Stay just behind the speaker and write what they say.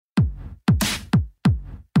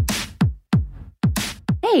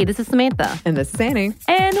Hey, this is Samantha. And this is Annie.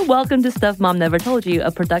 And welcome to Stuff Mom Never Told You,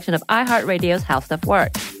 a production of iHeartRadio's How Stuff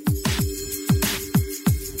Works.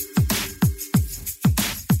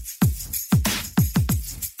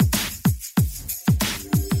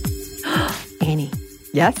 Annie.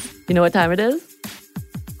 Yes? You know what time it is?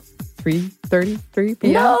 3:33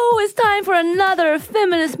 p.m.? No, it's time for another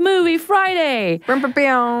Feminist Movie Friday.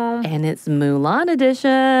 And it's Mulan edition.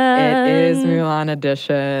 It is Mulan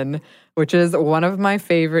edition, which is one of my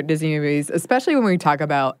favorite Disney movies, especially when we talk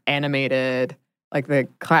about animated, like the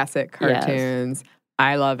classic cartoons. Yes.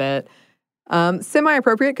 I love it.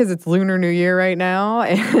 Semi-appropriate because it's Lunar New Year right now.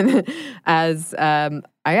 And as I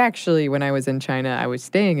actually, when I was in China, I was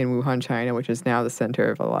staying in Wuhan, China, which is now the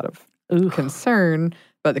center of a lot of concern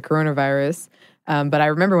about the coronavirus. But I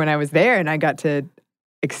remember when I was there and I got to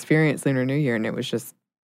experience Lunar New Year, and it was just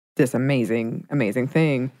this amazing, amazing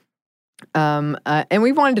thing. And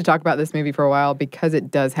we wanted to talk about this movie for a while because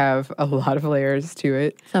it does have a lot of layers to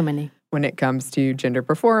it. So many. When it comes to gender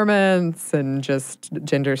performance and just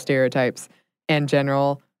gender stereotypes in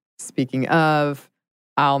general. Speaking of,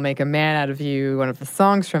 I'll Make a Man Out of You, one of the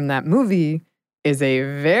songs from that movie is a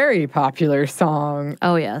very popular song.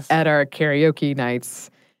 Oh, yes. At our karaoke nights,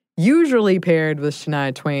 usually paired with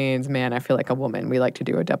Shania Twain's Man, I Feel Like a Woman. We like to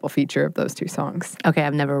do a double feature of those two songs. Okay,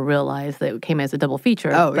 I've never realized that it came as a double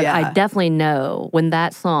feature. Oh, but yeah. I definitely know when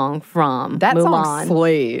that song from that Mulan song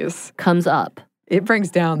slays. Comes up. It brings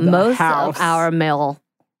down the Most house. of our male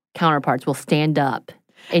counterparts will stand up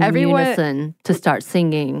in unison to start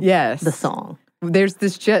singing the song. There's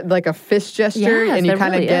this like a fist gesture, and you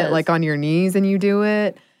kind of get like on your knees and you do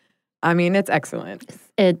it. I mean, it's excellent.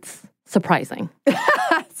 It's surprising.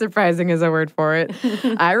 Surprising is a word for it.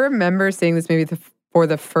 I remember seeing this movie for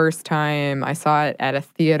the first time. I saw it at a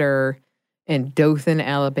theater in Dothan,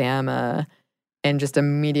 Alabama, and just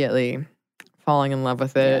immediately falling in love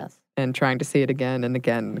with it. Yes. And trying to see it again and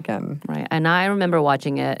again and again. Right. And I remember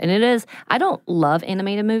watching it. And it is, I don't love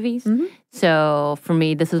animated movies. Mm-hmm. So for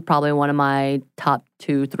me, this is probably one of my top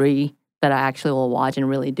 2, 3 that I actually will watch and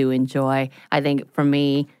really do enjoy. I think for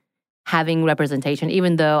me, having representation,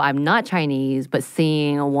 even though I'm not Chinese, but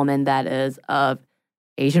seeing a woman that is of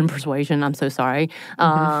Asian persuasion, I'm so sorry,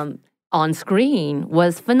 on screen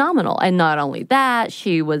was phenomenal. And not only that,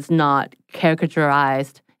 she was not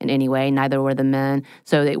caricaturized in any way, neither were the men.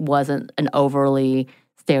 So it wasn't an overly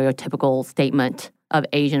stereotypical statement of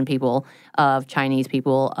Asian people, of Chinese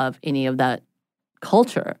people, of any of that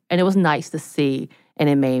culture. And it was nice to see, and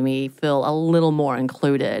it made me feel a little more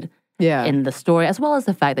included in the story, as well as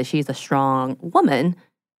the fact that she's a strong woman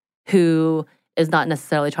who is not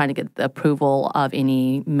necessarily trying to get the approval of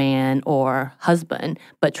any man or husband,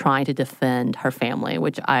 but trying to defend her family,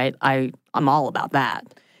 which I'm all about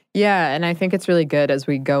that. Yeah, and I think it's really good as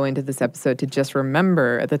we go into this episode to just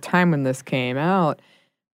remember at the time when this came out,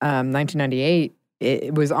 1998,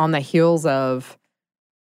 it was on the heels of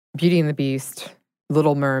Beauty and the Beast,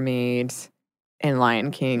 Little Mermaid, and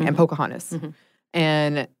Lion King, and Pocahontas. Mm-hmm.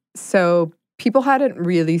 And so people hadn't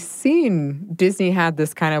really seen, Disney had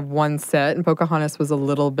this kind of one set, and Pocahontas was a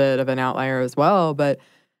little bit of an outlier as well, but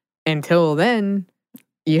until then,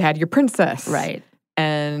 you had your princess. Right.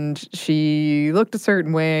 And she looked a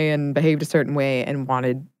certain way and behaved a certain way and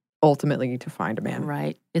wanted ultimately to find a man.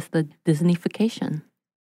 Right. It's the Disneyfication.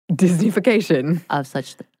 Disneyfication. Of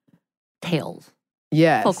such tales.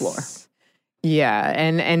 Yes. Folklore. Yeah.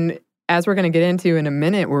 And as we're going to get into in a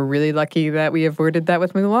minute, we're really lucky that we avoided that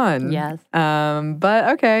with Mulan. Yes.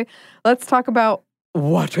 But okay, let's talk about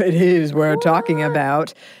what it is we're talking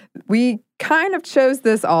about. We kind of chose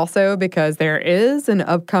this also because there is an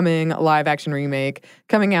upcoming live-action remake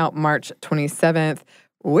coming out March 27th,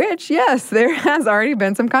 which, yes, there has already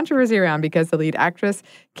been some controversy around because the lead actress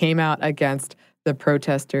came out against the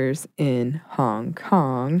protesters in Hong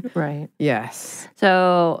Kong. Right. Yes.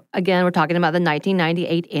 So, again, we're talking about the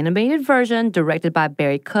 1998 animated version directed by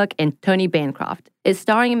Barry Cook and Tony Bancroft. It's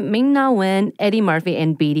starring Ming-Na Wen, Eddie Murphy,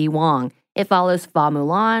 and B.D. Wong. It follows Fa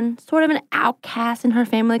Mulan, sort of an outcast in her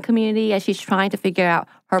family community as she's trying to figure out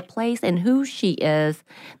her place and who she is.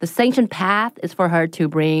 The sanctioned path is for her to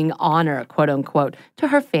bring honor, quote unquote, to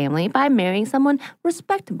her family by marrying someone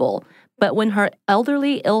respectable. But when her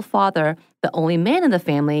elderly, ill father, the only man in the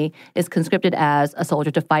family, is conscripted as a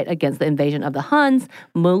soldier to fight against the invasion of the Huns,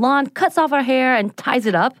 Mulan cuts off her hair and ties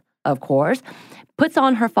it up, of course, puts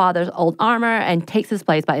on her father's old armor and takes his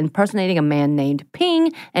place by impersonating a man named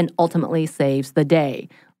Ping and ultimately saves the day,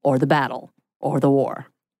 or the battle, or the war.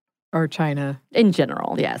 Or China. In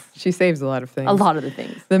general, yes. She saves a lot of things. A lot of the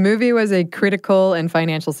things. The movie was a critical and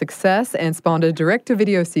financial success and spawned a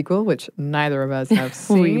direct-to-video sequel, which neither of us have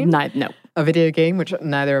seen. No. A video game, which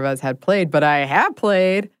neither of us had played, but I have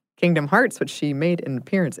played Kingdom Hearts, which she made an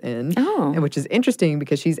appearance in, and which is interesting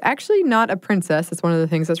because she's actually not a princess. That's one of the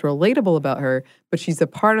things that's relatable about her, but she's a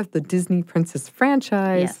part of the Disney Princess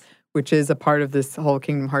franchise, which is a part of this whole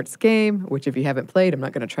Kingdom Hearts game, which if you haven't played, I'm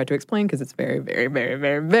not going to try to explain because it's very, very, very,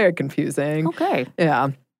 very, very confusing. Okay. Yeah.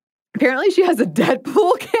 Apparently she has a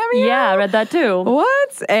Deadpool cameo. Yeah, I read that too.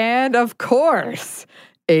 What? And of course,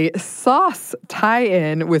 a sauce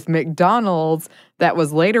tie-in with McDonald's that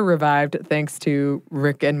was later revived thanks to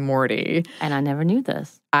Rick and Morty. And I never knew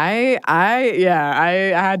this. I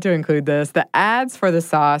had to include this. The ads for the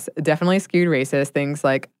sauce definitely skewed racist. Things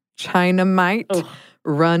like China-mite,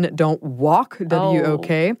 run, don't walk,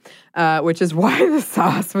 W-O-K, which is why the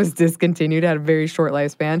sauce was discontinued. It had a very short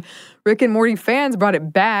lifespan. Rick and Morty fans brought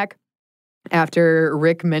it back after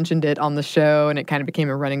Rick mentioned it on the show, and it kind of became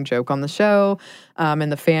a running joke on the show.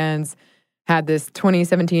 And the fans had this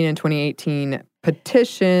 2017 and 2018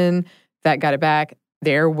 petition that got it back.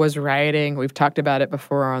 There was rioting. We've talked about it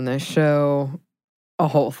before on this show. A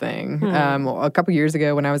whole thing. A couple years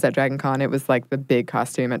ago when I was at Dragon Con, it was like the big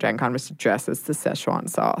costume at Dragon Con was to dress as the Szechuan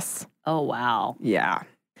sauce. Oh, wow. Yeah.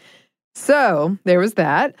 So there was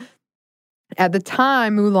that. At the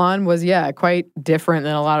time, Mulan was, quite different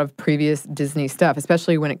than a lot of previous Disney stuff,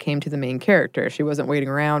 especially when it came to the main character. She wasn't waiting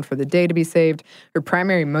around for the day to be saved. Her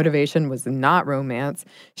primary motivation was not romance.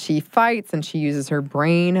 She fights and she uses her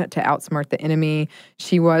brain to outsmart the enemy.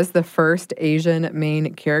 She was the first Asian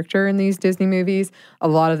main character in these Disney movies. A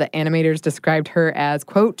lot of the animators described her as,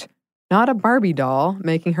 quote, not a Barbie doll,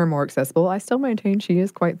 making her more accessible. I still maintain she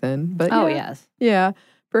is quite thin, but yes. Yeah,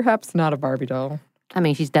 perhaps not a Barbie doll. I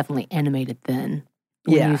mean, she's definitely animated thin.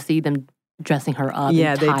 When you see them dressing her up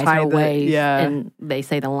and they tie her the waist, and they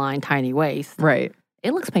say the line tiny waist. Right.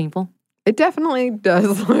 It looks painful. It definitely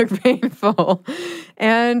does look painful.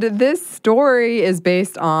 And this story is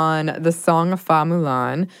based on the Song of Fa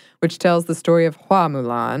Mulan, which tells the story of Hua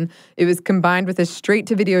Mulan. It was combined with a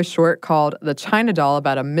straight-to-video short called The China Doll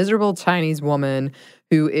about a miserable Chinese woman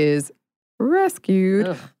who is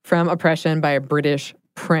rescued from oppression by a British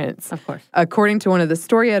prince. Of course. According to one of the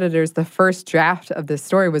story editors, the first draft of this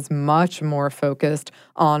story was much more focused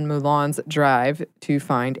on Mulan's drive to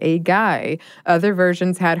find a guy. Other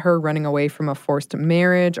versions had her running away from a forced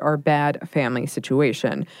marriage or bad family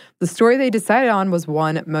situation. The story they decided on was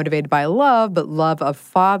one motivated by love, but love of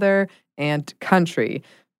father and country.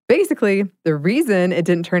 Basically, the reason it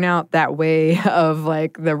didn't turn out that way of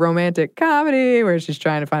like the romantic comedy where she's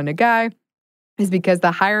trying to find a guy is because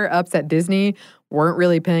the higher-ups at Disney weren't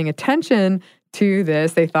really paying attention to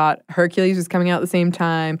this. They thought Hercules was coming out at the same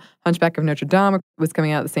time, Hunchback of Notre Dame was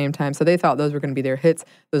coming out at the same time, so they thought those were going to be their hits.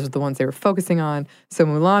 Those were the ones they were focusing on. So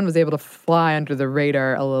Mulan was able to fly under the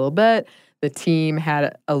radar a little bit. The team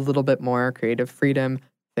had a little bit more creative freedom.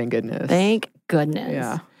 Thank goodness. Thank goodness.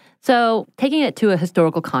 Yeah. So, taking it to a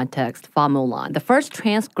historical context, Fa Mulan. The first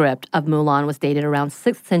transcript of Mulan was dated around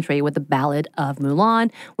 6th century with the Ballad of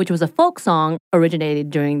Mulan, which was a folk song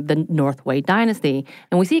originated during the North Wei dynasty.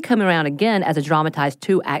 And we see it coming around again as a dramatized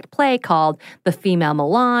 2-act play called The Female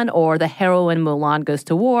Mulan, or The Heroine Mulan Goes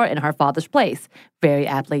to War in Her Father's Place. Very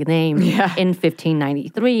aptly named, in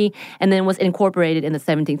 1593, and then was incorporated in the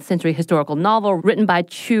 17th century historical novel written by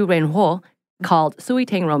Chu Renhuo, called Sui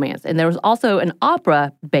Tang Romance, and there was also an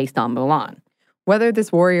opera based on Mulan. Whether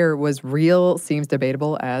this warrior was real seems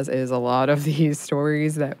debatable, as is a lot of these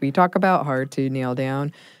stories that we talk about. Hard to nail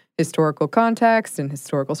down historical context and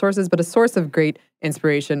historical sources, but a source of great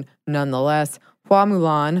inspiration nonetheless. Hua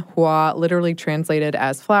Mulan, Hua literally translated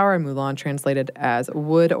as flower, and Mulan translated as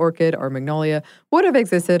wood orchid or magnolia, would have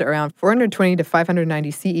existed around 420 to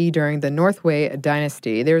 590 CE during the North Wei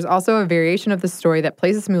dynasty. There's also a variation of the story that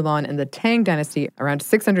places Mulan in the Tang dynasty around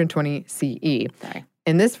 620 CE. Sorry.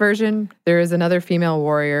 In this version, there is another female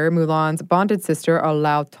warrior, Mulan's bonded sister, or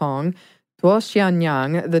Lao Tong, Duo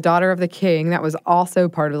Xianyang, the daughter of the king, that was also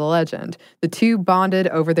part of the legend. The two bonded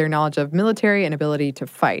over their knowledge of military and ability to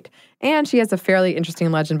fight. And she has a fairly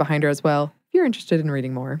interesting legend behind her as well, if you're interested in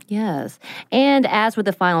reading more. Yes. And as with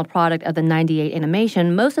the final product of the 98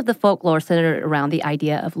 animation, most of the folklore centered around the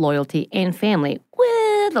idea of loyalty and family,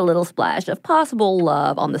 with a little splash of possible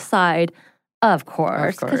love on the side. Of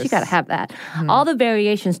course, because you got to have that. Mm-hmm. All the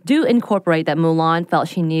variations do incorporate that Mulan felt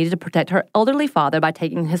she needed to protect her elderly father by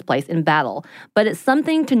taking his place in battle. But it's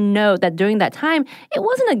something to note that during that time, it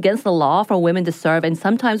wasn't against the law for women to serve and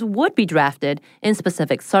sometimes would be drafted in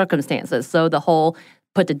specific circumstances. So the whole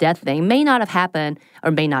put to death thing may not have happened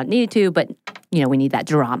or may not need to, but we need that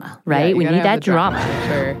drama, right? Yeah, we need that drama.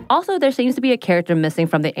 Sure. Also, there seems to be a character missing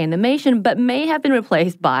from the animation, but may have been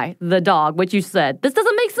replaced by the dog, which you said, this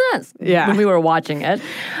doesn't make sense when we were watching it.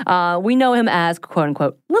 We know him as, quote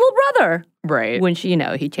unquote, little brother. Right. When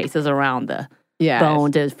he chases around the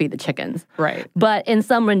bone to feed the chickens. Right. But in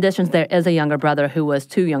some renditions, there is a younger brother who was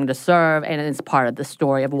too young to serve, and it's part of the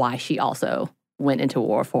story of why she also went into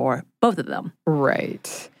war for both of them.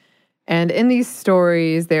 Right. And in these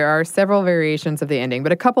stories, there are several variations of the ending,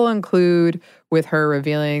 but a couple include with her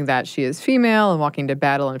revealing that she is female and walking to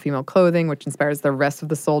battle in female clothing, which inspires the rest of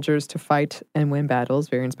the soldiers to fight and win battles.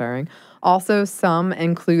 Very inspiring. Also, some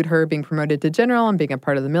include her being promoted to general and being a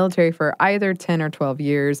part of the military for either 10 or 12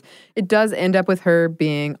 years. It does end up with her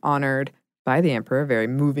being honored by the emperor, a very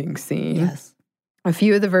moving scene. Yes. A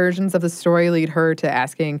few of the versions of the story lead her to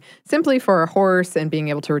asking simply for a horse and being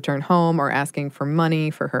able to return home, or asking for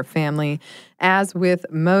money for her family. As with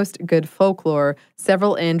most good folklore,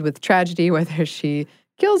 several end with tragedy, whether she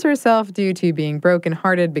kills herself due to being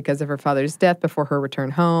brokenhearted because of her father's death before her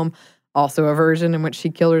return home, also a version in which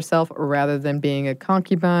she killed herself rather than being a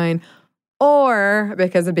concubine, or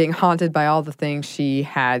because of being haunted by all the things she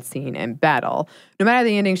had seen in battle. No matter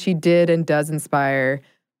the ending, she did and does inspire,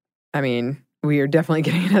 we are definitely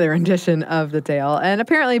getting another rendition of the tale, and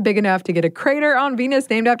apparently big enough to get a crater on Venus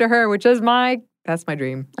named after her, which is that's my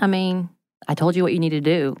dream. I told you what you need to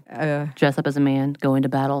do. Dress up as a man, go into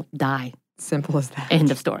battle, die. Simple as that.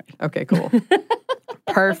 End of story. Okay, cool.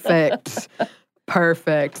 Perfect. So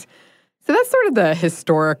that's sort of the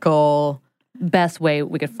historical... best way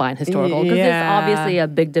we could find historical, because there's obviously a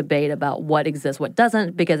big debate about what exists, what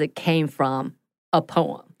doesn't, because it came from a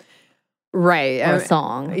poem. Right. Or a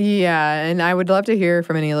song. Yeah, and I would love to hear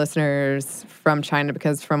from any listeners from China,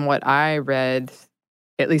 because from what I read,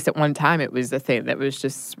 at least at one time, it was a thing that was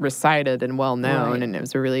just recited and well-known, and it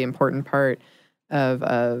was a really important part of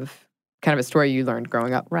kind of a story you learned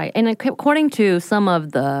growing up. Right. And according to some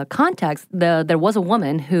of the context, there was a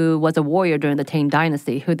woman who was a warrior during the Tang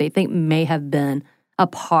Dynasty who they think may have been a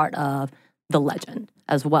part of the legend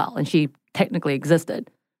as well. And she technically existed,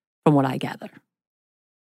 from what I gather.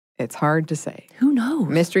 It's hard to say. Who knows?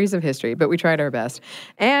 Mysteries of history, but we tried our best.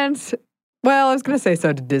 And, well, I was going to say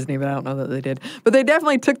so did Disney, but I don't know that they did. But they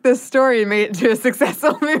definitely took this story and made it to a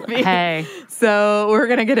successful movie. Hey. So we're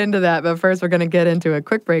going to get into that. But first, we're going to get into a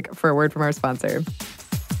quick break for a word from our sponsor.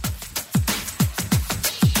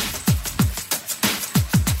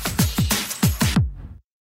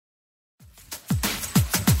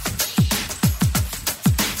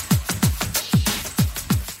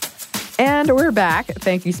 And we're back.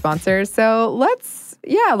 Thank you, sponsors. So let's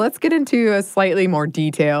get into a slightly more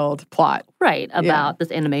detailed plot. Right, about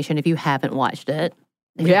this animation. If you haven't watched it,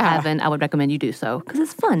 if you haven't, I would recommend you do so, because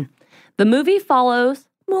it's fun. The movie follows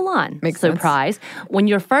Mulan. Makes sense. Surprise. When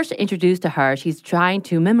you're first introduced to her, she's trying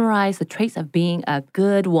to memorize the traits of being a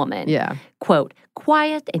good woman. Yeah. Quote,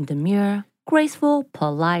 quiet and demure, graceful,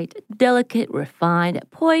 polite, delicate, refined,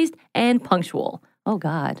 poised, and punctual. Oh,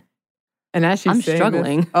 God. And as she's saying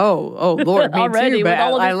struggling. This, oh, Lord, me Already, too. But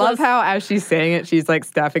I love stuff. how as she's saying it, she's like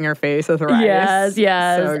stuffing her face with rice. Yes.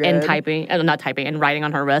 So good. And typing, not typing, and writing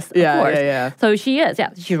on her wrist, Yeah, of course. yeah. So she is,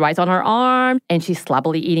 She writes on her arm, and she's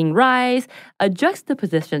sloppily eating rice, a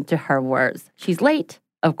juxtaposition to her words. She's late,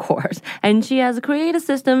 of course, and she has a creative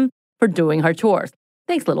system for doing her chores.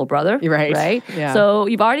 Thanks, little brother. You're right. Right? Yeah. So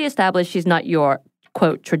you've already established she's not your,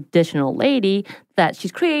 quote, traditional lady, that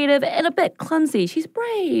she's creative and a bit clumsy. She's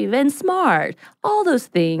brave and smart. All those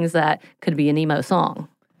things that could be an emo song.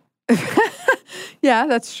 Yeah,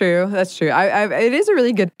 that's true. It is a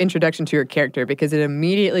really good introduction to your character, because it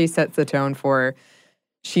immediately sets the tone for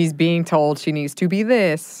she's being told she needs to be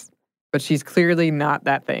this, but she's clearly not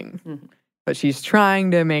that thing. Mm-hmm. But she's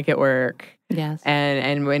trying to make it work. Yes.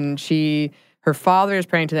 And when her father is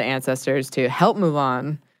praying to the ancestors to help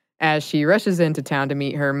Mulan, as she rushes into town to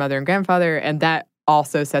meet her mother and grandfather, and that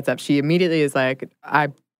also sets up, she immediately is like,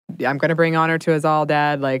 I'm going to bring honor to us all,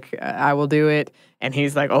 Dad. Like, I will do it. And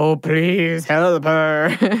he's like, oh, please help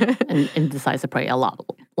her. and decides to pray a lot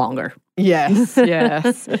longer. Yes. So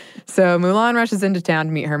Mulan rushes into town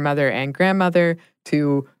to meet her mother and grandmother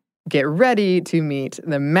to get ready to meet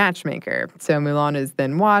the matchmaker. So Mulan is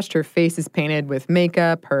then washed. Her face is painted with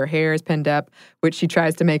makeup. Her hair is pinned up, which she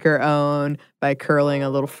tries to make her own by curling a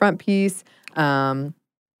little front piece. And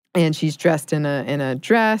she's dressed in a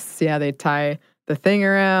dress. Yeah, they tie the thing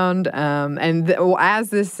around. As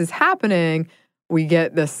this is happening, we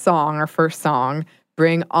get this song, our first song,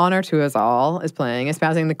 Bring Honor to Us All, is playing,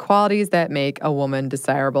 espousing the qualities that make a woman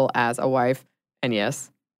desirable as a wife. And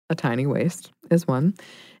yes, a tiny waist is one.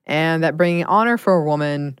 And that bringing honor for a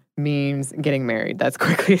woman means getting married. That's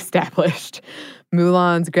quickly established.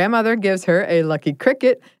 Mulan's grandmother gives her a lucky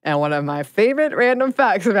cricket. And one of my favorite random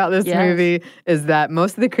facts about this movie is that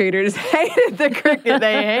most of the creators hated the cricket.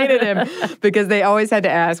 They hated him because they always had to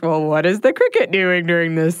ask, well, what is the cricket doing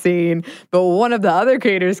during this scene? But one of the other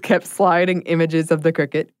creators kept sliding images of the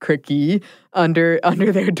cricky, under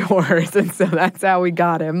their doors. And so that's how we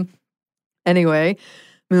got him. Anyway,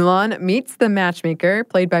 Mulan meets the matchmaker,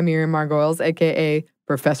 played by Miriam Margolyes, a.k.a.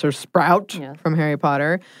 Professor Sprout from Harry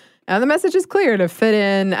Potter. And the message is clear: to fit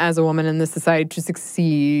in as a woman in this society, to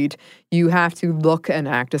succeed, you have to look and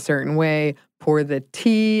act a certain way, pour the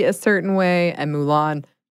tea a certain way, and Mulan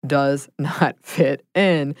does not fit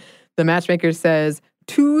in. The matchmaker says,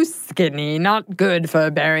 too skinny, not good for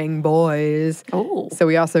bearing boys. Oh. So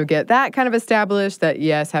we also get that kind of established that,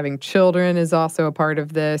 yes, having children is also a part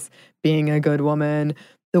of this, being a good woman.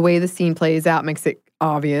 The way the scene plays out makes it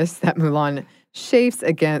obvious that Mulan chafes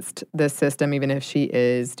against the system, even if she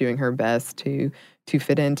is doing her best to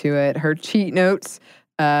fit into it. Her cheat notes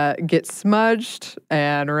get smudged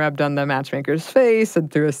and rubbed on the matchmaker's face, and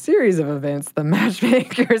through a series of events, the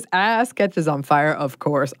matchmaker's ass catches on fire, of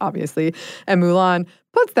course, obviously, and Mulan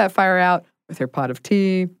puts that fire out with her pot of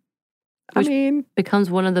tea. Which becomes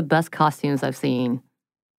one of the best costumes I've seen.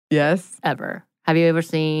 Yes. Ever. Have you ever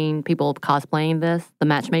seen people cosplaying this, the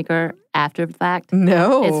matchmaker, after the fact?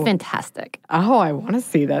 No. It's fantastic. Oh, I want to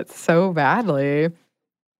see that so badly.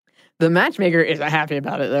 The matchmaker isn't happy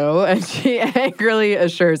about it, though, and she angrily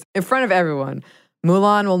assures, in front of everyone,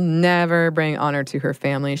 Mulan will never bring honor to her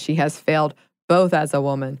family. She has failed both as a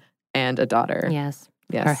woman and a daughter. Yes.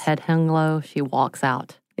 Her head hung low. She walks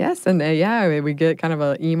out. Yes, and we get kind of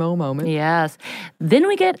an emo moment. Yes. Then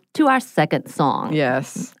we get to our second song.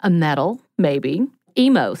 Yes. A metal, maybe,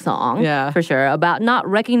 emo song, for sure, about not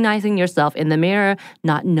recognizing yourself in the mirror,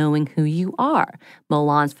 not knowing who you are.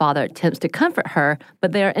 Mulan's father attempts to comfort her,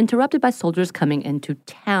 but they are interrupted by soldiers coming into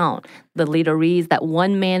town. The leader reads that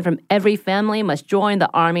one man from every family must join the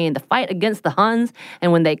army in the fight against the Huns,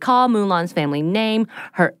 and when they call Mulan's family name,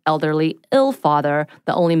 her elderly, ill father,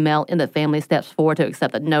 the only male in the family, steps forward to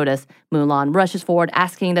accept the notice. Mulan rushes forward,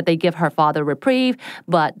 asking that they give her father reprieve,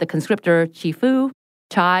 but the conscriptor, Chifu,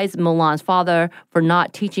 chides Mulan's father for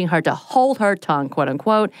not teaching her to hold her tongue, quote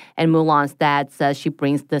unquote, and Mulan's dad says she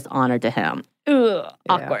brings dishonor to him. Ugh,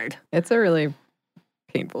 awkward. It's a really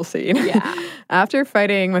painful scene. Yeah. After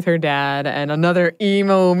fighting with her dad and another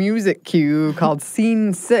emo music cue called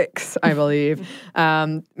Scene 6, I believe,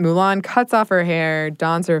 Mulan cuts off her hair,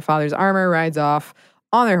 dons her father's armor, rides off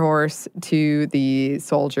on their horse to the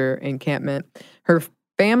soldier encampment. Her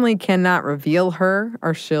family cannot reveal her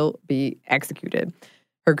or she'll be executed.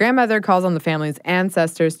 Her grandmother calls on the family's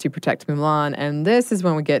ancestors to protect Mulan, and this is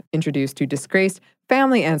when we get introduced to disgraced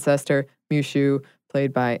family ancestor Mushu,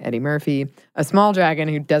 played by Eddie Murphy, a small dragon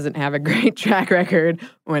who doesn't have a great track record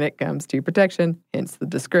when it comes to protection, hence the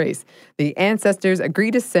disgrace. The ancestors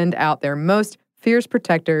agree to send out their most fierce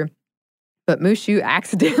protector, but Mushu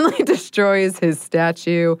accidentally destroys his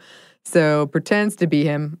statue, so pretends to be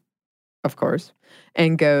him, of course,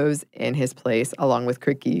 and goes in his place along with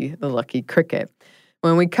Cricky, the lucky cricket.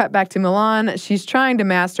 When we cut back to Mulan, she's trying to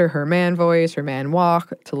master her man voice, her man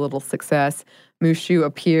walk, to little success. Mushu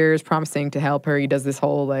appears, promising to help her. He does this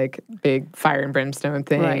whole, big fire and brimstone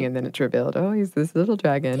thing, and then it's revealed, oh, he's this little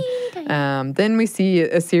dragon. Then we see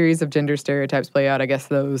a series of gender stereotypes play out. I guess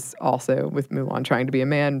those also, with Mulan trying to be a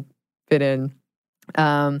man, fit in.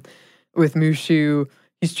 With Mushu,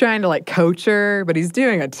 he's trying to, coach her, but he's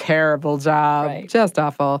doing a terrible job. Just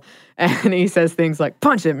awful. And he says things like,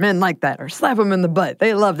 punch him, men like that, or slap him in the butt.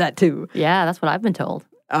 They love that, too. Yeah, that's what I've been told.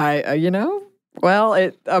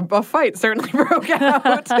 Well, a fight certainly broke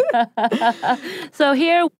out. So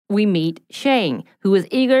here we meet Shang, who is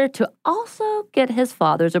eager to also get his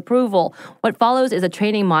father's approval. What follows is a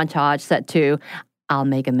training montage set to I'll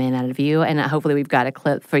Make a Man Out of You, and hopefully we've got a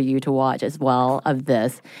clip for you to watch as well of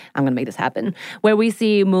this. I'm going to make this happen. Where we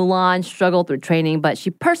see Mulan struggle through training, but she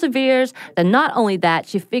perseveres. Then not only that,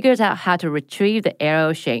 she figures out how to retrieve the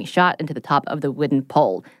arrow Shang shot into the top of the wooden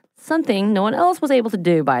pole. Something no one else was able to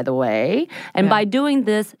do, by the way. And by doing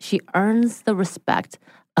this, she earns the respect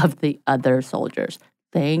of the other soldiers.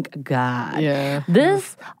 Thank God. Yeah.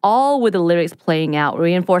 This, all with the lyrics playing out,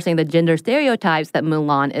 reinforcing the gender stereotypes that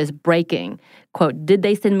Mulan is breaking. Quote, did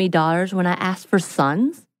they send me daughters when I asked for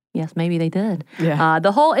sons? Yes, maybe they did. Yeah.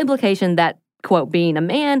 The whole implication that quote, being a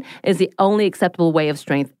man is the only acceptable way of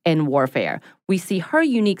strength in warfare. We see her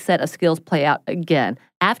unique set of skills play out again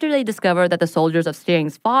after they discover that the soldiers of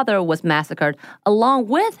Shang's father was massacred along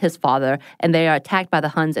with his father, and they are attacked by the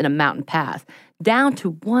Huns in a mountain pass. Down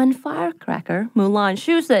to one firecracker, Mulan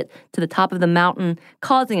shoots it to the top of the mountain,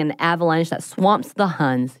 causing an avalanche that swamps the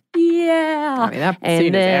Huns. Yeah! I mean, that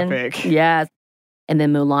scene is epic. Yes. And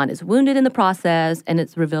then Mulan is wounded in the process, and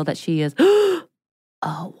it's revealed that she is a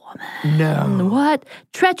woman. No. What?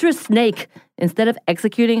 Treacherous snake. Instead of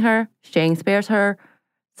executing her, Shang spares her,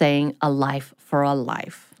 saying a life for a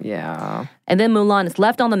life. Yeah. And then Mulan is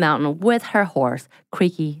left on the mountain with her horse,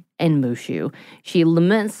 Creaky and Mushu. She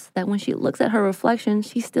laments that when she looks at her reflection,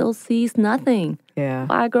 she still sees nothing. Yeah.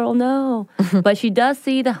 Why, girl, no. But she does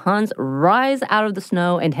see the Huns rise out of the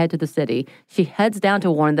snow and head to the city. She heads down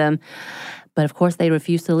to warn them. But of course, they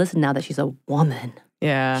refuse to listen now that she's a woman.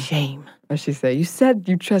 Yeah. Shame. What she say? You said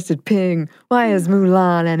you trusted Ping. Why is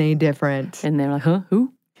Mulan any different? And they're like, huh?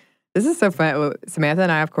 Who? This is so fun. Samantha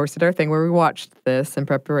and I, of course, did our thing where we watched this in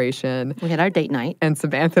preparation. We had our date night. And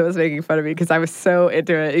Samantha was making fun of me because I was so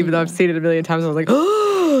into it. Even though I've seen it a million times, I was like,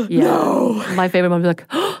 oh, no. My favorite one was like,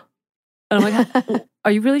 oh. And I'm like,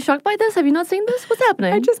 are you really shocked by this? Have you not seen this? What's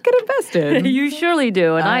happening? I just get invested. You surely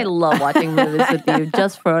do. And I love watching movies with you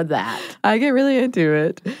just for that. I get really into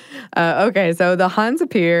it. Okay, so the Huns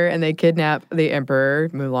appear and they kidnap the emperor.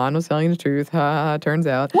 Mulan was telling the truth. Turns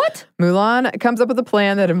out. What? Mulan comes up with a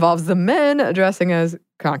plan that involves the men dressing as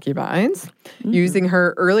concubines, using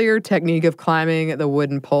her earlier technique of climbing the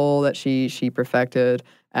wooden pole that she perfected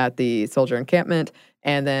at the soldier encampment.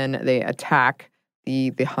 And then they attack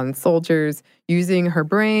the Hun soldiers. Using her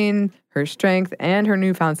brain, her strength, and her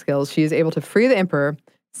newfound skills, she is able to free the emperor,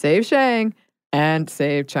 save Shang, and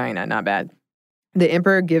save China. Not bad. The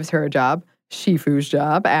emperor gives her a job, Shifu's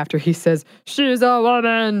job, after he says, she's a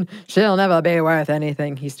woman, she'll never be worth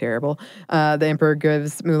anything. He's terrible. The emperor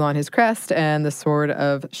gives Mulan his crest and the sword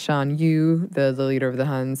of Shan Yu, the leader of the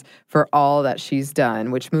Huns, for all that she's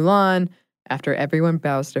done, which Mulan, after everyone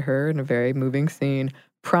bows to her in a very moving scene,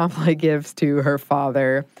 promptly gives to her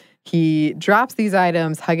father. He drops these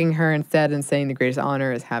items, hugging her instead and saying the greatest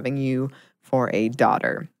honor is having you for a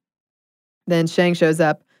daughter. Then Shang shows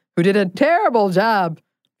up, who did a terrible job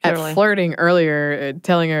at flirting earlier,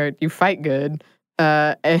 telling her, you fight good.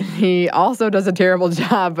 And he also does a terrible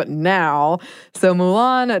job now. So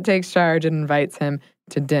Mulan takes charge and invites him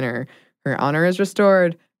to dinner. Her honor is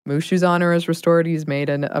restored. Mushu's honor is restored. He's made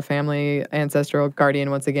a family ancestral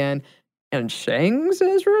guardian once again. And Shang's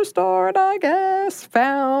is restored, I guess.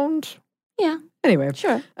 Found. Yeah. Anyway.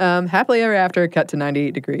 Sure. Happily ever after, cut to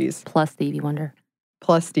 98 degrees. Plus Stevie Wonder.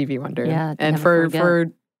 Yeah. And for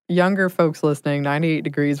younger folks listening, 98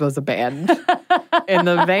 Degrees was a band in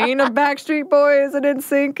the vein of Backstreet Boys and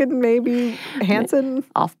NSYNC and maybe Hanson.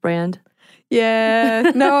 Off-brand.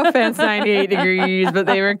 Yeah. No offense, 98 Degrees, but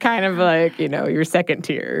they were kind of like, your second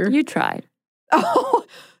tier. You tried. Oh,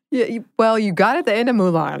 yeah, you got at the end of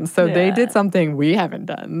Mulan, so they did something we haven't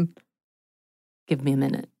done. Give me a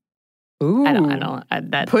minute. Ooh. I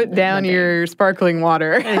don't. Put down your sparkling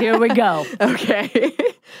water. Here we go. Okay.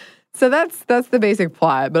 So that's the basic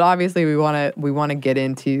plot, but obviously we want to get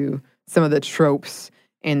into some of the tropes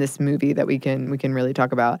in this movie that we can really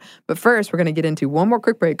talk about. But first, we're going to get into one more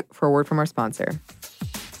quick break for a word from our sponsor.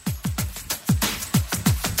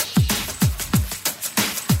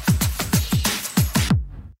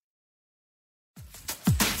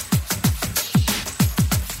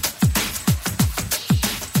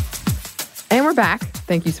 And we're back.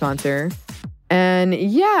 Thank you, sponsor. And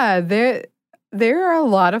yeah, there are a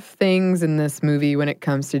lot of things in this movie when it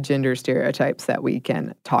comes to gender stereotypes that we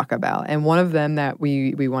can talk about. And one of them that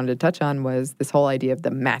we wanted to touch on was this whole idea of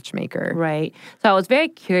the matchmaker. Right. So I was very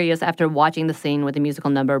curious after watching the scene with the musical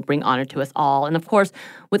number Bring Honor to Us All. And of course,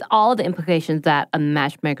 with all of the implications that a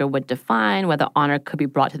matchmaker would define, whether honor could be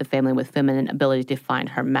brought to the family with feminine ability to find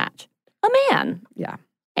her match. A man. Yeah.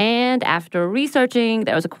 And after researching,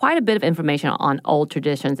 there was quite a bit of information on old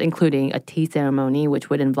traditions, including a tea ceremony, which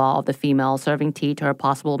would involve the female serving tea to her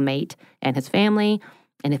possible mate and his family.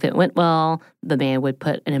 And if it went well, the man would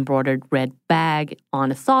put an embroidered red bag on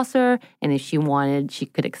a saucer, and if she wanted, she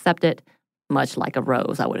could accept it, much like a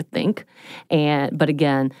rose, I would think. But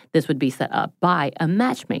again, this would be set up by a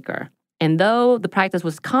matchmaker. And though the practice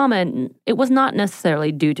was common, it was not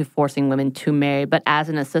necessarily due to forcing women to marry, but as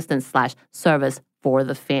an assistance/service for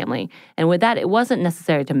the family. And with that, it wasn't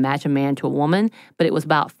necessary to match a man to a woman, but it was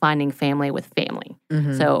about finding family with family.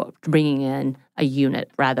 Mm-hmm. So bringing in a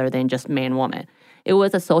unit rather than just man-woman. It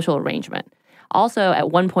was a social arrangement. Also,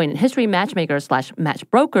 at one point in history, matchmakers / match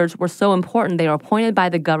brokers were so important they were appointed by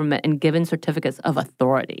the government and given certificates of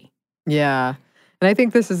authority. Yeah. And I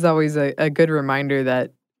think this is always a good reminder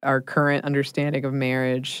that our current understanding of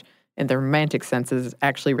marriage in the romantic sense is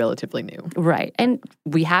actually relatively new. Right. And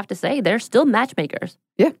we have to say they're still matchmakers.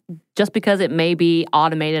 Yeah. Just because it may be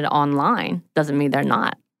automated online doesn't mean they're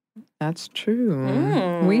not. That's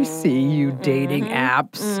true. We see you dating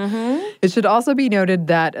apps. Mm-hmm. It should also be noted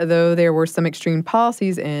that though there were some extreme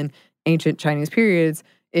policies in ancient Chinese periods,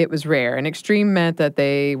 it was rare. And extreme meant that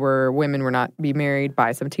women were not be married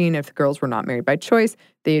by 17. If the girls were not married by choice,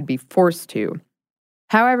 they'd be forced to.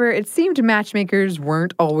 However, it seemed matchmakers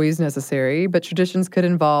weren't always necessary, but traditions could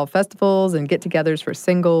involve festivals and get-togethers for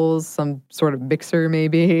singles, some sort of mixer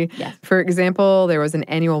maybe. Yes. For example, there was an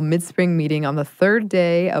annual mid-spring meeting on the 3rd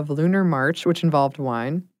day of Lunar March, which involved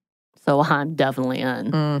wine. So I'm definitely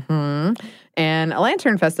in. Mm-hmm. And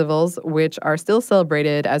lantern festivals, which are still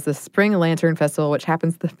celebrated as the Spring Lantern Festival, which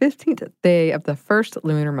happens the 15th day of the first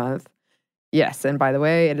lunar month. Yes, and by the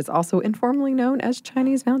way, it is also informally known as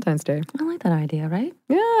Chinese Valentine's Day. I like that idea, right?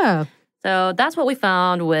 Yeah. So that's what we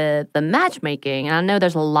found with the matchmaking. And I know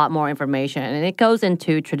there's a lot more information, and it goes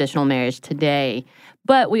into traditional marriage today.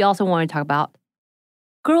 But we also want to talk about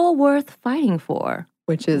Girl Worth Fighting For.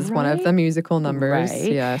 Which is one of the musical numbers.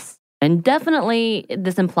 Right. Yes. And definitely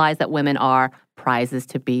this implies that women are prizes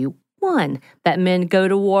to be won, that men go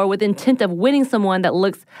to war with intent of winning someone that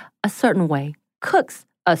looks a certain way, cooks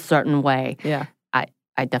a certain way. Yeah.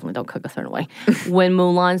 I definitely don't cook a certain way. When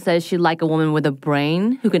Mulan says she'd like a woman with a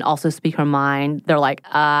brain who can also speak her mind, they're like,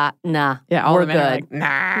 nah. Yeah, all we're the men good. are like,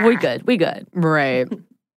 nah. We good. Right.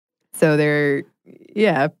 So they're,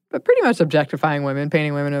 pretty much objectifying women,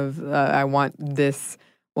 painting women of, I want this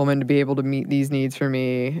woman to be able to meet these needs for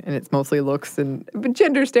me. And it's mostly looks and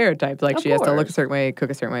gender stereotypes. Like, she has to look a certain way, cook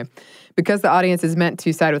a certain way. Because the audience is meant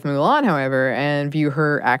to side with Mulan, however, and view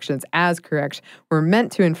her actions as correct, we're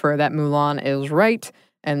meant to infer that Mulan is right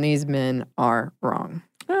and these men are wrong.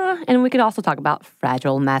 And we could also talk about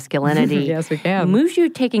fragile masculinity. Yes, we can.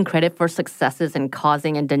 Mushu taking credit for successes and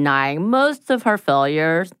causing and denying most of her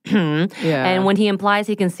failures. Yeah. And when he implies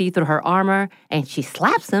he can see through her armor and she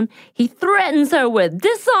slaps him, he threatens her with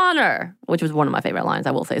dishonor, which was one of my favorite lines.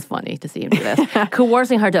 I will say it's funny to see him do this.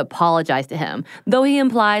 Coercing her to apologize to him. Though he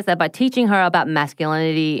implies that by teaching her about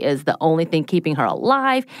masculinity is the only thing keeping her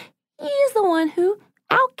alive, he is the one who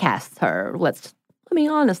outcasts her.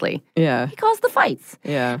 Honestly. Yeah. He caused the fights.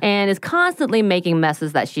 Yeah. And is constantly making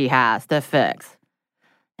messes that she has to fix.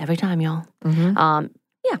 Every time, y'all. Mm-hmm.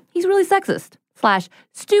 He's really sexist.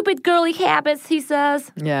 / stupid girly habits, he says.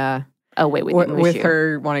 Yeah. Oh, wait. With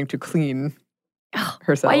her wanting to clean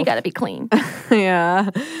herself. Why you gotta be clean? Yeah.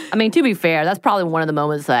 I mean, to be fair, that's probably one of the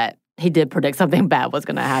moments that he did predict something bad was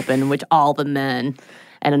going to happen, which all the men,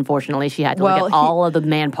 and unfortunately, she had to look at all of the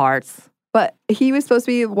man parts. But he was supposed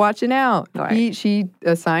to be watching out. Right. She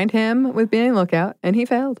assigned him with being a lookout, and he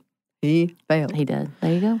failed. He failed. He did.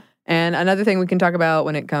 There you go. And another thing we can talk about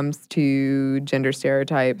when it comes to gender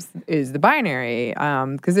stereotypes is the binary.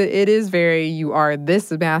 Because it is very, you are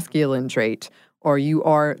this masculine trait, or you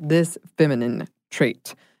are this feminine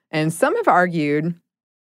trait. And some have argued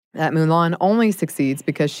that Mulan only succeeds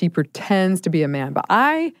because she pretends to be a man. But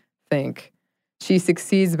I think she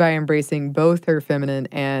succeeds by embracing both her feminine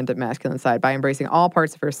and masculine side, by embracing all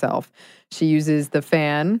parts of herself. She uses the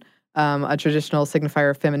fan, a traditional signifier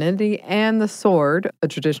of femininity, and the sword, a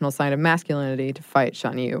traditional sign of masculinity, to fight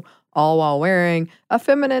Shan Yu, all while wearing a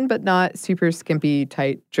feminine but not super skimpy,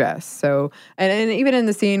 tight dress. So, and even in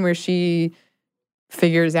the scene where she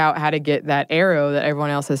figures out how to get that arrow that everyone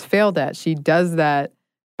else has failed at, she does that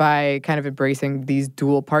by kind of embracing these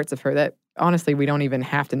dual parts of her that, honestly, we don't even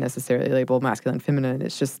have to necessarily label masculine and feminine.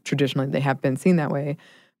 It's just traditionally they have been seen that way.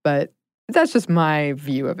 But that's just my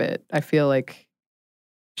view of it. I feel like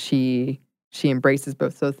she embraces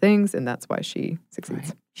both those things, and that's why she succeeds.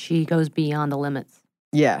 Right. She goes beyond the limits.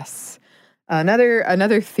 Yes.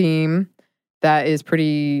 Another theme that is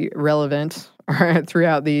pretty relevant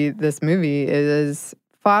throughout this movie is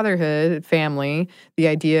fatherhood, family, the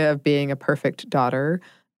idea of being a perfect daughter.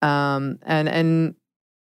 And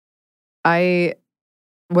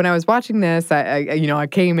when I was watching this, I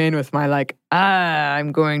came in with my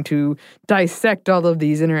I'm going to dissect all of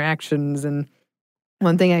these interactions. And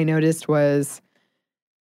one thing I noticed was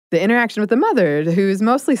the interaction with the mother, who's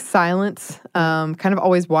mostly silent, kind of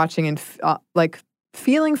always watching and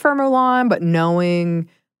feeling for Mulan, but knowing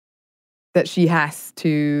that she has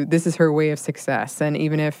to, this is her way of success. And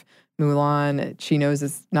even if Mulan, she knows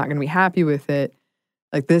is not going to be happy with it,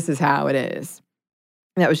 this is how it is.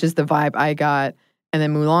 That was just the vibe I got. And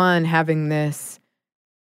then Mulan having this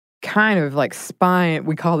kind of like spine,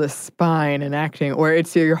 we call this spine in acting, where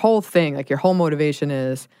it's your whole thing, like your whole motivation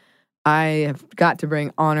is, I have got to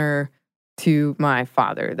bring honor to my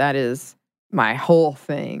father. That is my whole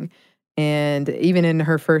thing. And even in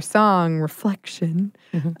her first song, Reflection,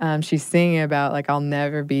 she's singing about, like, I'll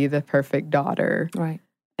never be the perfect daughter. Right.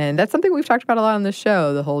 And that's something we've talked about a lot on the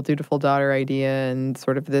show, the whole dutiful daughter idea and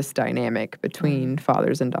sort of this dynamic between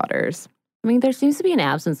fathers and daughters. I mean, there seems to be an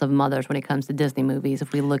absence of mothers when it comes to Disney movies.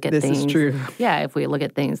 If we look at things, this is true. Yeah, if we look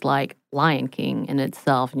at things like Lion King in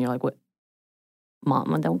itself, and you're like, what?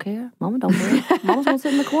 Mama don't care. Mama don't care. Mama's gonna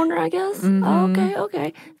sit in the corner, I guess. Oh,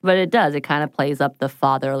 okay. But it does. It kind of plays up the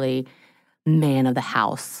fatherly man of the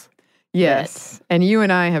house. Yes. And you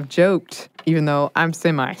and I have joked, even though I'm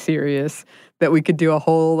semi-serious, that we could do a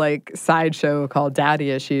whole like sideshow called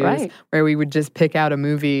Daddy Issues, where we would just pick out a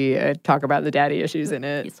movie and talk about the daddy issues in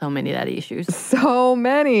it. So many daddy issues. So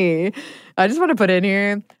many. I just want to put in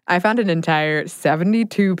here, I found an entire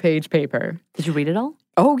 72-page paper. Did you read it all?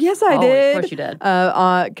 Oh, yes, I did. Of course you did.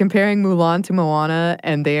 Comparing Mulan to Moana,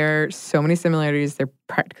 and there are so many similarities. They're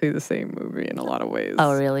practically the same movie in a lot of ways.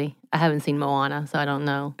 Oh, really? I haven't seen Moana, so I don't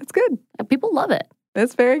know. It's good. People love it.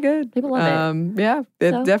 It's very good. People love it. Yeah,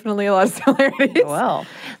 it's definitely a lot of similarities. Well,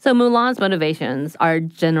 so Mulan's motivations are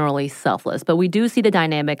generally selfless, but we do see the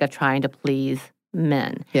dynamic of trying to please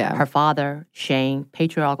men. Yeah. Her father, Shang,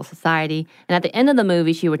 patriarchal society, and at the end of the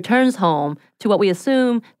movie, she returns home to what we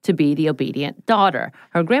assume to be the obedient daughter.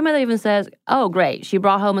 Her grandmother even says, oh, great, she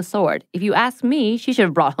brought home a sword. If you ask me, she should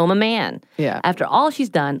have brought home a man. Yeah. After all she's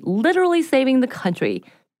done, literally saving the country,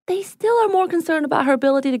 they still are more concerned about her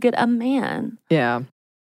ability to get a man. Yeah.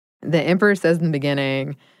 The emperor says in the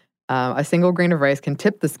beginning, a single grain of rice can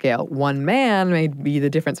tip the scale. One man may be the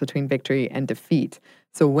difference between victory and defeat.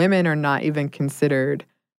 So women are not even considered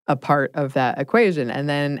a part of that equation. And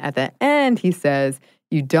then at the end, he says,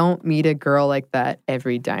 you don't meet a girl like that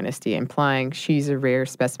every dynasty, implying she's a rare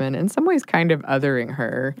specimen, in some ways kind of othering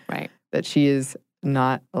her. Right. That she is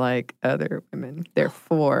not like other women.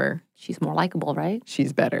 Therefore, she's more likable, right?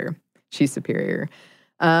 She's better. She's superior.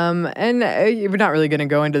 And we're not really going to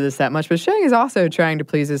go into this that much, but Shang is also trying to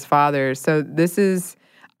please his father. So this is,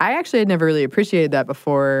 I actually had never really appreciated that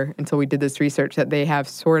before until we did this research, that they have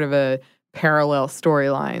sort of a parallel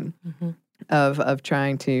storyline of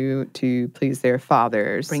trying to please their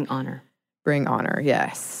fathers. Bring honor. Bring honor,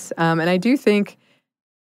 yes. And I do think,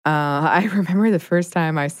 I remember the first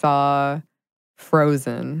time I saw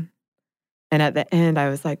Frozen, and at the end I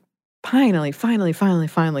was like, finally,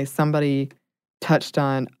 somebody touched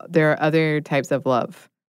on there are other types of love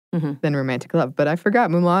than romantic love. But I forgot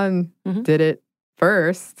Mulan did it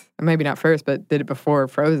first. Maybe not first, but did it before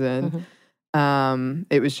Frozen.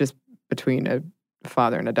 It was just between a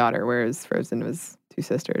father and a daughter, whereas Frozen was two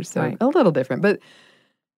sisters. So a little different. But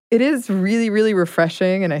it is really, really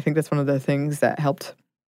refreshing. And I think that's one of the things that helped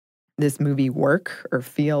this movie work or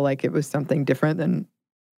feel like it was something different than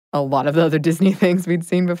a lot of the other Disney things we'd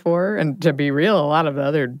seen before. And to be real, a lot of the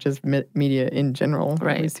other just media in general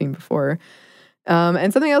we've seen before.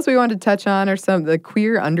 And something else we wanted to touch on are some of the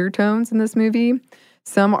queer undertones in this movie.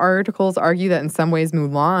 Some articles argue that in some ways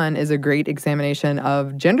Mulan is a great examination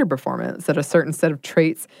of gender performance, that a certain set of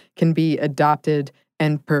traits can be adopted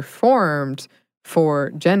and performed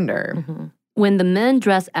for gender. When the men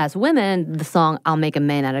dress as women, the song I'll Make a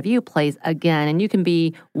Man Out of You plays again, and you can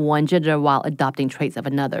be one gender while adopting traits of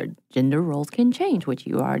another. Gender roles can change, which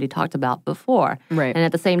you already talked about before. Right. And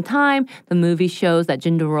at the same time, the movie shows that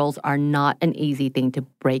gender roles are not an easy thing to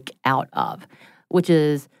break out of, which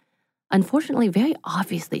is unfortunately very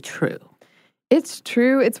obviously true. It's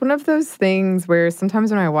true. It's one of those things where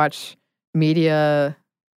sometimes when I watch media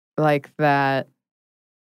like that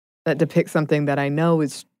depicts something that I know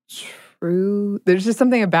is true, there's just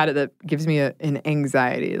something about it that gives me an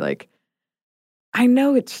anxiety. Like, I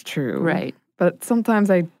know it's true. Right. But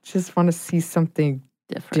sometimes I just want to see something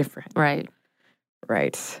different. Right.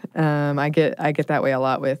 Right. I get that way a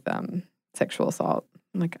lot with sexual assault.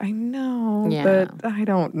 I'm like, I know, but I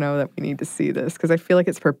don't know that we need to see this because I feel like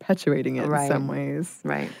it's perpetuating it in some ways.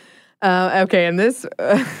 Right. Okay, and this,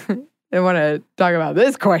 I want to talk about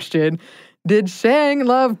this question. Did Shang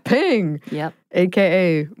love Ping? Yep.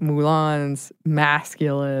 AKA Mulan's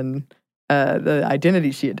masculine, the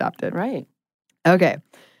identity she adopted. Right. Okay.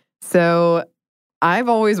 So I've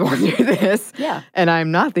always wondered this, Yeah. and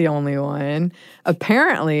I'm not the only one.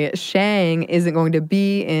 Apparently, Shang isn't going to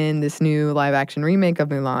be in this new live-action remake of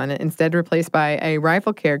Mulan, instead replaced by a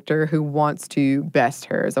rival character who wants to best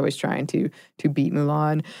her, is always trying to beat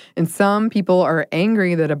Mulan. And some people are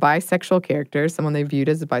angry that a bisexual character, someone they viewed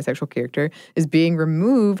as a bisexual character, is being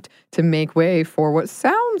removed to make way for what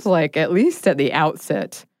sounds like, at least at the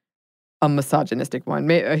outset, a misogynistic one.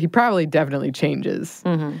 He probably definitely changes,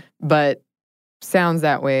 but sounds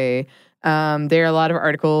that way. There are a lot of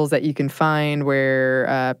articles that you can find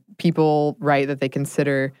where people write that they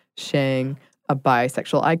consider Shang a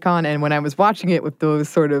bisexual icon. And when I was watching it with those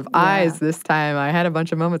sort of eyes this time, I had a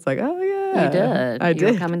bunch of moments like, oh, yeah. You did. I did.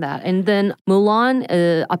 You were coming that. And then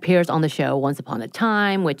Mulan appears on the show Once Upon a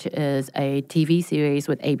Time, which is a TV series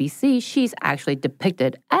with ABC. She's actually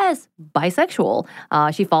depicted as bisexual.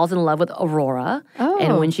 She falls in love with Aurora. Oh.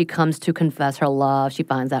 And when she comes to confess her love, she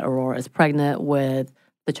finds that Aurora is pregnant with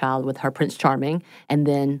the child with her Prince Charming. And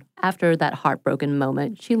then after that heartbroken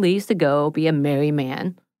moment, she leaves to go be a merry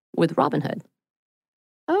man with Robin Hood.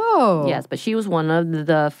 Oh. Yes, but she was one of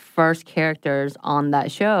the first characters on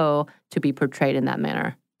that show to be portrayed in that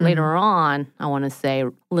manner. Later on, I want to say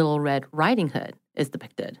Little Red Riding Hood is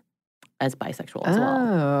depicted as bisexual as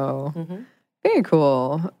well. Oh. Very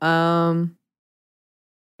cool.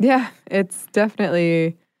 Yeah, it's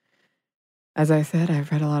definitely, as I said,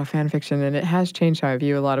 I've read a lot of fan fiction, and it has changed how I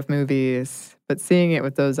view a lot of movies. But seeing it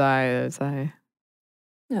with those eyes, I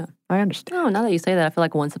understand. Oh, now that you say that, I feel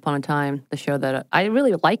like Once Upon a Time, the show that I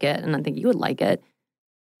really like it, and I think you would like it,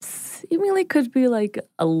 seemingly could be like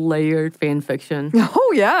a layered fan fiction.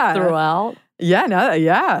 Oh, yeah. Throughout. Yeah,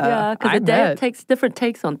 Yeah, because I bet. takes different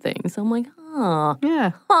takes on things. So I'm like,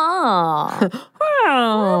 Yeah. Wow.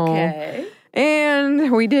 Okay.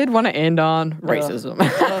 And we did want to end on racism.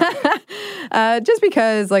 Just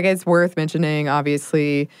because, like, it's worth mentioning,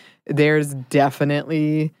 obviously, there's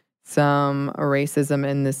definitely some racism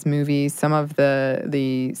in this movie. Some of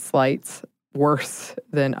the slights worse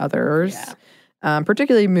than others. Yeah.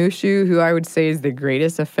 Particularly Mushu, who I would say is the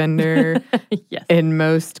greatest offender Yes. in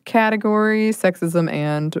most categories, sexism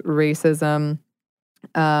and racism.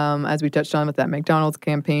 As we touched on with that McDonald's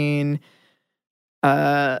campaign.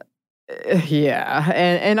 Yeah.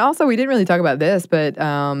 And also, we didn't really talk about this, but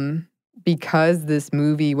because this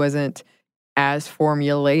movie wasn't as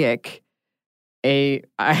formulaic,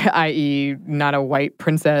 i.e. not a white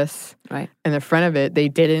princess in the front of it, they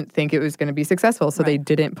didn't think it was going to be successful, so they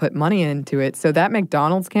didn't put money into it. So that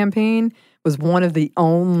McDonald's campaign was one of the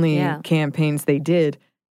only campaigns they did,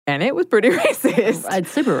 and it was pretty racist.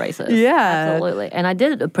 It's super racist. Yeah. Absolutely. And I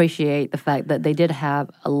did appreciate the fact that they did have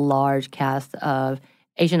a large cast of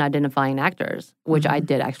Asian identifying actors, which I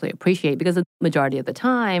did actually appreciate, because the majority of the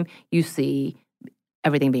time you see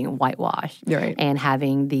everything being whitewashed and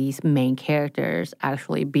having these main characters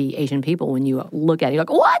actually be Asian people. When you look at it, you're like,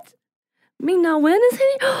 what? Ming-Na Wen is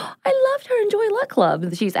hitting? I loved her in Joy Luck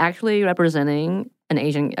Club. She's actually representing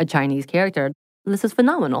a Chinese character. This is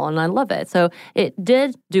phenomenal, and I love it. So it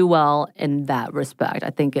did do well in that respect. I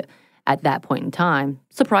think at that point in time,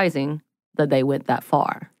 surprising that they went that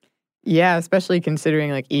far. Yeah, especially considering,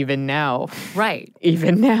 like, even now. Right.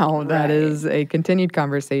 Even now, that is a continued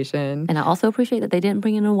conversation. And I also appreciate that they didn't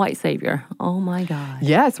bring in a white savior. Oh, my God.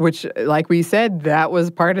 Yes, which, like we said, that was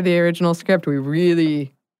part of the original script. We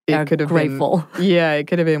really... It could have grateful. Yeah, it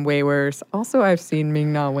could have been way worse. Also, I've seen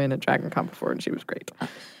Ming-Na Wen at Dragon Con before, and she was great.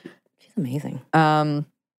 She's amazing.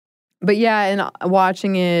 But yeah, and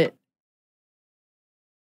watching it,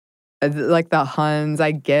 like the Huns,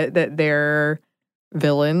 I get that they're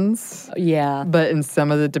villains. Yeah. But in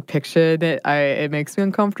some of the depiction, it makes me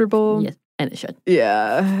uncomfortable. Yes, and it should.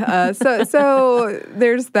 Yeah. So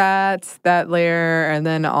there's that layer, and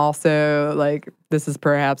then also, like, this is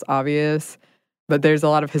perhaps obvious, but there's a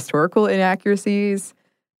lot of historical inaccuracies.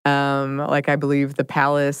 Like, I believe the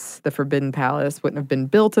Forbidden Palace, wouldn't have been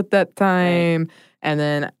built at that time. Right. And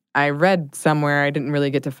then I read somewhere, I didn't really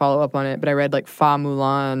get to follow up on it, but I read, like, Fa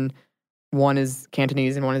Mulan, one is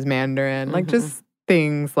Cantonese and one is Mandarin, like, just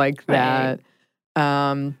things like that.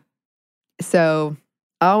 So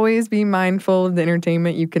always be mindful of the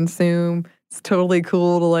entertainment you consume. It's totally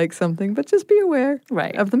cool to like something, but just be aware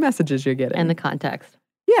of the messages you're getting. And the context.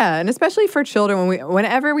 Yeah, and especially for children,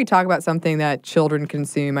 whenever we talk about something that children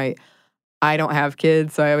consume, I don't have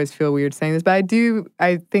kids, so I always feel weird saying this, but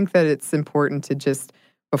I think that it's important to just,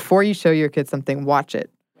 before you show your kids something, watch it.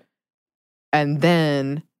 And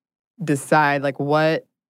then decide, like, what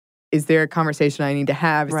is there a conversation I need to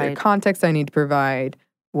have? Is there context I need to provide?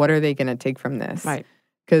 What are they going to take from this? Right.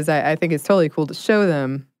 Because I think it's totally cool to show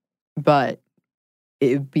them, but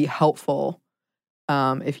it would be helpful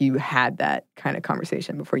if you had that kind of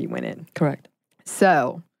conversation before you went in. Correct.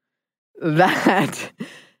 So that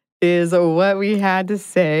is what we had to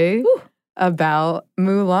say about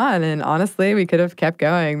Mulan. And honestly, we could have kept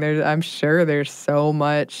going. I'm sure there's so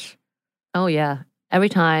much. Oh, yeah. Every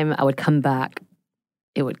time I would come back,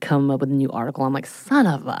 it would come up with a new article. I'm like, son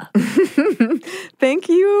of a. Thank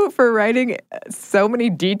you for writing so many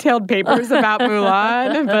detailed papers about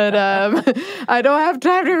Mulan, but I don't have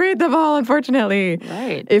time to read them all, unfortunately.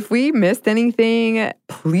 Right. If we missed anything,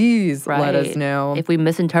 please let us know. If we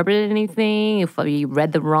misinterpreted anything, if we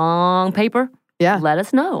read the wrong paper, let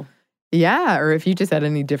us know. Yeah, or if you just had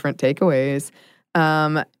any different takeaways.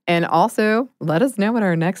 And also, let us know what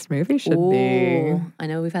our next movie should be. I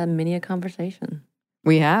know we've had many a conversation.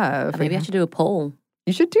 We have. Maybe I should do a poll.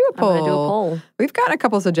 You should do a poll. I'm going to do a poll. We've got a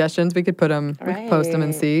couple suggestions. We could put them, we could post them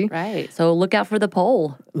and see. Right. So look out for the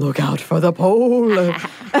poll. Look out for the poll.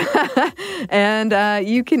 And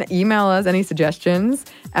you can email us any suggestions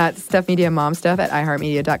at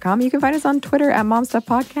stuffmediamomstuff@iheartmedia.com. You can find us on Twitter at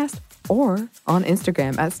momstuffpodcast or on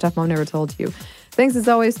Instagram at stuffmomnevertold you. Thanks as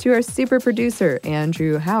always to our super producer,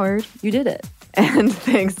 Andrew Howard. You did it. And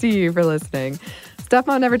thanks to you for listening. Stuff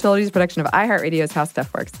Mom Never Told You is a production of iHeartRadio's How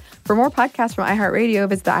Stuff Works. For more podcasts from iHeartRadio,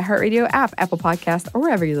 visit the iHeartRadio app, Apple Podcasts, or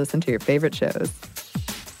wherever you listen to your favorite shows.